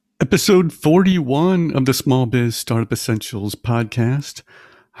Episode 41 of the Small Biz Startup Essentials podcast.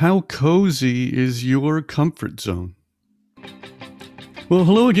 How cozy is your comfort zone? Well,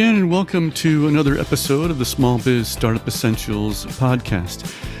 hello again and welcome to another episode of the Small Biz Startup Essentials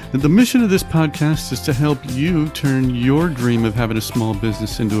podcast. The mission of this podcast is to help you turn your dream of having a small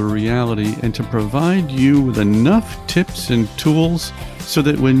business into a reality and to provide you with enough tips and tools so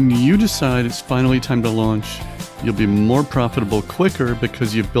that when you decide it's finally time to launch, you'll be more profitable quicker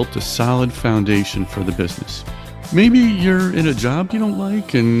because you've built a solid foundation for the business. Maybe you're in a job you don't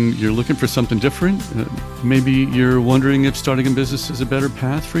like and you're looking for something different. Maybe you're wondering if starting a business is a better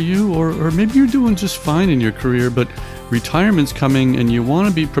path for you, or maybe you're doing just fine in your career, but retirement's coming and you want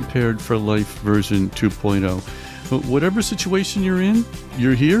to be prepared for life version 2.0. But whatever situation you're in,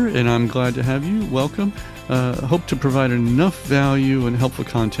 you're here and I'm glad to have you. Welcome. Hope to provide enough value and helpful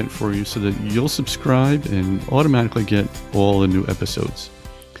content for you so that you'll subscribe and automatically get all the new episodes.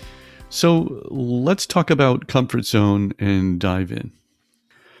 So let's talk about comfort zone and dive in.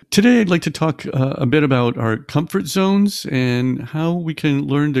 Today, I'd like to talk a bit about our comfort zones and how we can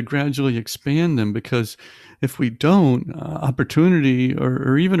learn to gradually expand them, because if we don't, opportunity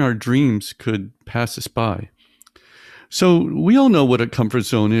or even our dreams could pass us by. So we all know what a comfort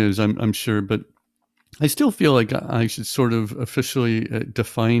zone is, I'm sure, but I still feel like I should sort of officially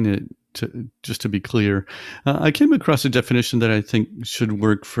define it just to be clear. I came across a definition that I think should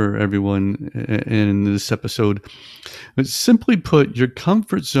work for everyone in this episode. But simply put, your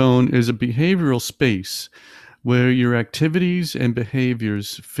comfort zone is a behavioral space where your activities and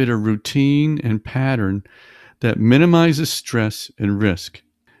behaviors fit a routine and pattern that minimizes stress and risk.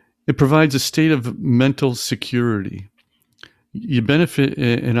 It provides a state of mental security. You benefit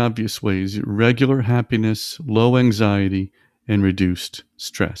in obvious ways: regular happiness, low anxiety, and reduced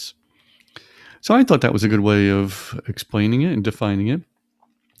stress. So I thought that was a good way of explaining it and defining it.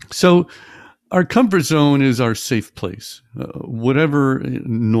 So our comfort zone is our safe place. Whatever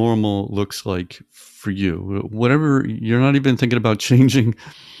normal looks like for you, whatever you're not even thinking about changing,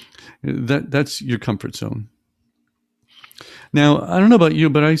 that's your comfort zone. Now, I don't know about you,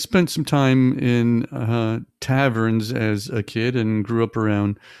 but I spent some time in taverns as a kid and grew up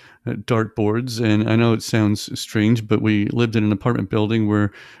around dartboards. And I know it sounds strange, but we lived in an apartment building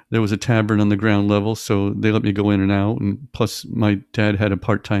where there was a tavern on the ground level, so they let me go in and out. And plus, my dad had a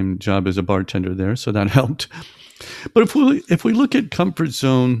part-time job as a bartender there, so that helped. But if we look at comfort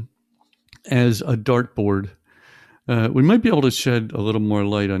zone as a dartboard, we might be able to shed a little more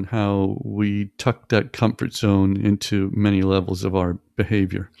light on how we tuck that comfort zone into many levels of our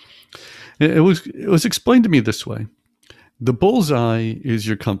behavior. It was explained to me this way. The bullseye is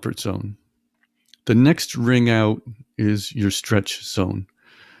your comfort zone. The next ring out is your stretch zone.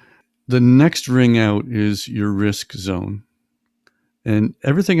 The next ring out is your risk zone. And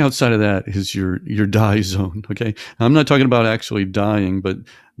everything outside of that is your die zone. Okay, I'm not talking about actually dying, but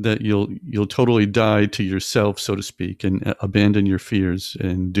that you'll totally die to yourself, so to speak, and abandon your fears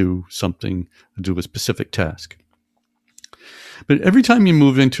and do a specific task. But every time you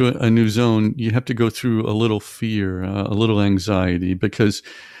move into a new zone, you have to go through a little fear, a little anxiety, because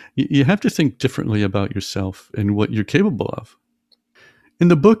you have to think differently about yourself and what you're capable of. In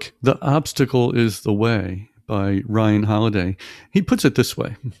the book, The Obstacle is the Way, by Ryan Holiday, he puts it this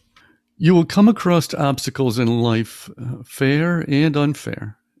way: you will come across obstacles in life, fair and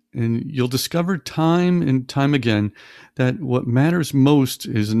unfair, and you'll discover time and time again that what matters most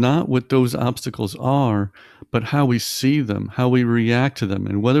is not what those obstacles are, but how we see them, how we react to them,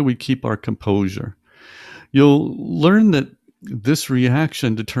 and whether we keep our composure. You'll learn that this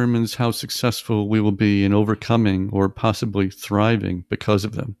reaction determines how successful we will be in overcoming or possibly thriving because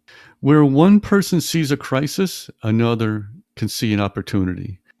of them. Where one person sees a crisis, another can see an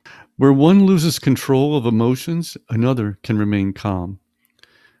opportunity. Where one loses control of emotions, another can remain calm.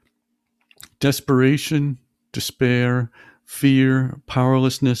 Desperation, despair, fear,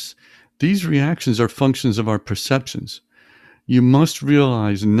 powerlessness, these reactions are functions of our perceptions. You must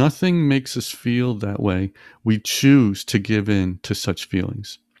realize nothing makes us feel that way. We choose to give in to such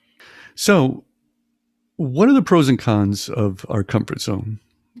feelings. So, what are the pros and cons of our comfort zone?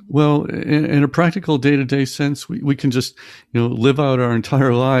 Well, in a practical day-to-day sense, we can just live out our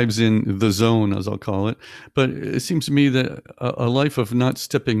entire lives in the zone, as I'll call it. But it seems to me that a life of not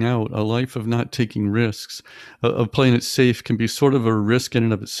stepping out, a life of not taking risks, of playing it safe can be sort of a risk in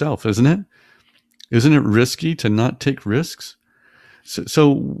and of itself, isn't it? Isn't it risky to not take risks?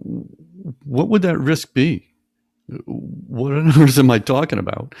 So what would that risk be? What on earth am I talking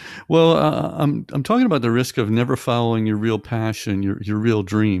about? Well, I'm talking about the risk of never following your real passion, your real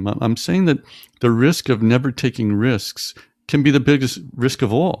dream. I'm saying that the risk of never taking risks can be the biggest risk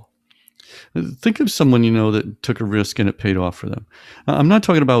of all. Think of someone you know that took a risk and it paid off for them. I'm not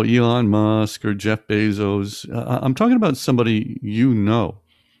talking about Elon Musk or Jeff Bezos. I'm talking about somebody you know.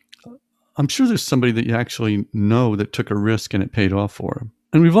 I'm sure there's somebody that you actually know that took a risk and it paid off for them.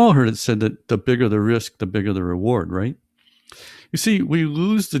 And we've all heard it said that the bigger the risk, the bigger the reward, right? You see, we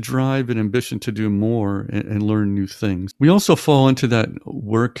lose the drive and ambition to do more and learn new things. We also fall into that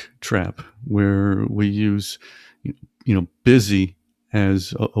work trap where we use, busy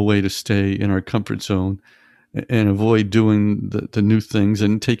as a way to stay in our comfort zone and avoid doing the new things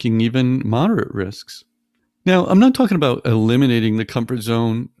and taking even moderate risks. Now, I'm not talking about eliminating the comfort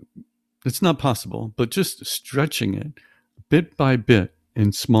zone. It's not possible, but just stretching it bit by bit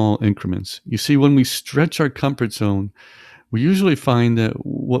in small increments. You see, when we stretch our comfort zone, we usually find that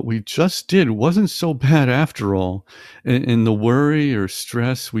what we just did wasn't so bad after all. And the worry or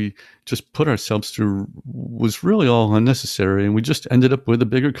stress we just put ourselves through was really all unnecessary, and we just ended up with a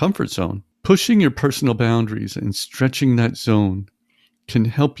bigger comfort zone. Pushing your personal boundaries and stretching that zone can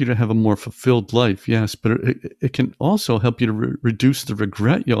help you to have a more fulfilled life, yes, but it can also help you to reduce the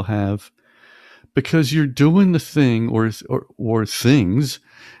regret you'll have because you're doing the thing or things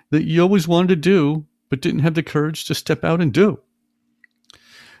that you always wanted to do but didn't have the courage to step out and do.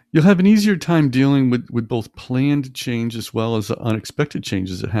 You'll have an easier time dealing with both planned change as well as the unexpected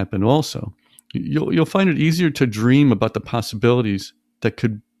changes that happen also. You'll find it easier to dream about the possibilities that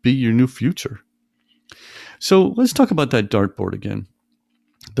could be your new future. So let's talk about that dartboard again.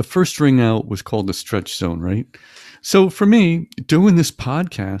 The first ring out was called the stretch zone, right? So for me, doing this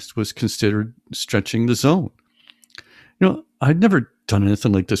podcast was considered stretching the zone. I'd never done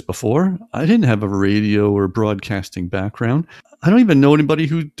anything like this before. I didn't have a radio or broadcasting background. I don't even know anybody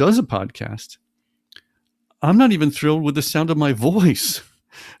who does a podcast. I'm not even thrilled with the sound of my voice,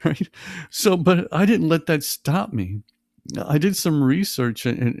 right? So, but I didn't let that stop me. I did some research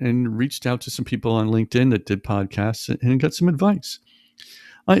and reached out to some people on LinkedIn that did podcasts and got some advice.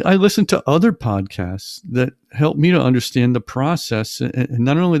 I listened to other podcasts that helped me to understand the process and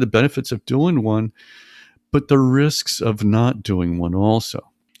not only the benefits of doing one, but the risks of not doing one also.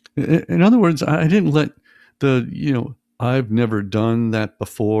 In other words, I didn't let I've never done that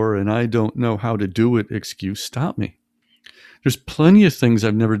before and I don't know how to do it excuse stop me. There's plenty of things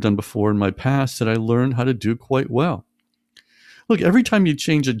I've never done before in my past that I learned how to do quite well. Look, every time you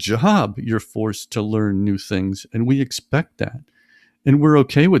change a job, you're forced to learn new things, and we expect that. And we're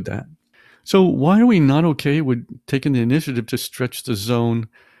okay with that. So why are we not okay with taking the initiative to stretch the zone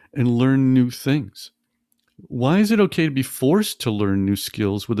and learn new things? Why is it okay to be forced to learn new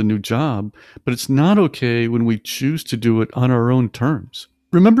skills with a new job, but it's not okay when we choose to do it on our own terms?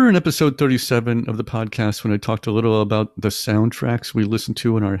 Remember in episode 37 of the podcast when I talked a little about the soundtracks we listen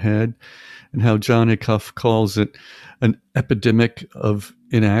to in our head and how John Acuff calls it an epidemic of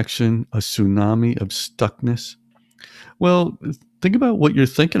inaction, a tsunami of stuckness? Well, think about what you're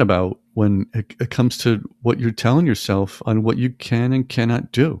thinking about when it comes to what you're telling yourself on what you can and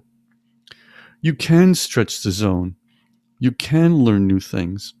cannot do. You can stretch the zone. You can learn new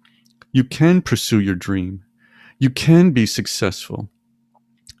things. You can pursue your dream. You can be successful.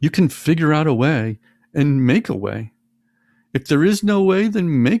 You can figure out a way and make a way. If there is no way,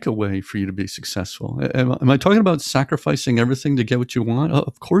 then make a way for you to be successful. Am I talking about sacrificing everything to get what you want?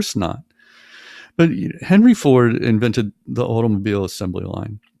 Of course not. But Henry Ford invented the automobile assembly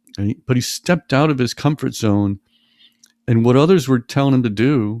line, right? But he stepped out of his comfort zone and what others were telling him to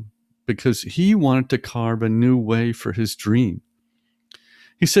do because he wanted to carve a new way for his dream.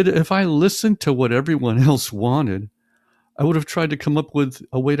 He said, if I listened to what everyone else wanted, I would have tried to come up with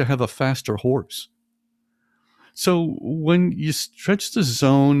a way to have a faster horse. So when you stretch the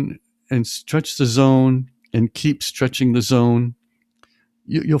zone and keep stretching the zone,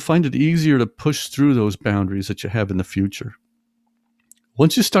 you'll find it easier to push through those boundaries that you have in the future.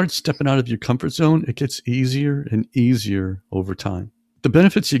 Once you start stepping out of your comfort zone, it gets easier and easier over time. The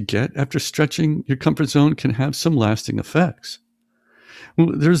benefits you get after stretching your comfort zone can have some lasting effects.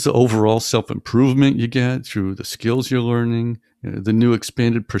 There's the overall self-improvement you get through the skills you're learning, the new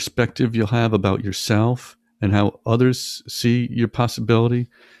expanded perspective you'll have about yourself and how others see your possibility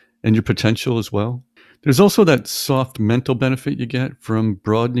and your potential as well. There's also that soft mental benefit you get from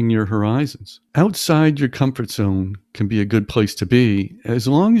broadening your horizons. Outside your comfort zone can be a good place to be as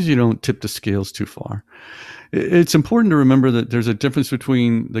long as you don't tip the scales too far. It's important to remember that there's a difference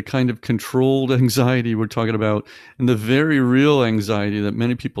between the kind of controlled anxiety we're talking about and the very real anxiety that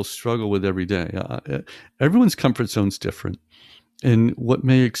many people struggle with every day. Everyone's comfort zone's different, and what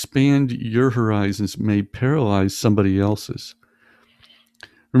may expand your horizons may paralyze somebody else's.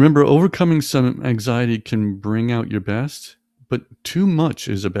 Remember, overcoming some anxiety can bring out your best, but too much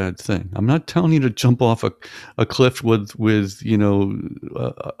is a bad thing. I'm not telling you to jump off a cliff with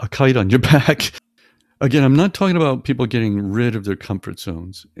a kite on your back. Again, I'm not talking about people getting rid of their comfort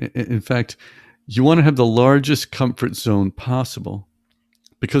zones. In fact, you want to have the largest comfort zone possible,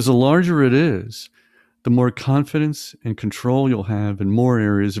 because the larger it is, the more confidence and control you'll have in more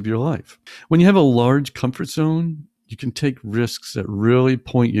areas of your life. When you have a large comfort zone, you can take risks that really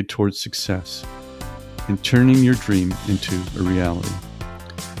point you towards success and turning your dream into a reality.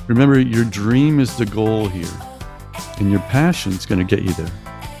 Remember, your dream is the goal here, and your passion is going to get you there.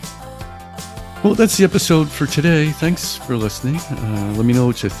 Well, that's the episode for today. Thanks for listening. Let me know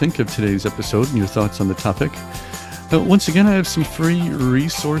what you think of today's episode and your thoughts on the topic. Once again, I have some free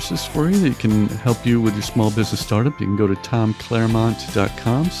resources for you that can help you with your small business startup. You can go to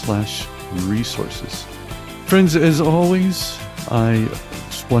tomclaremont.com/resources. Friends, as always, I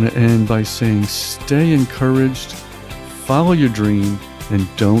just want to end by saying stay encouraged, follow your dream, and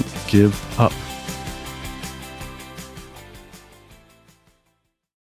don't give up.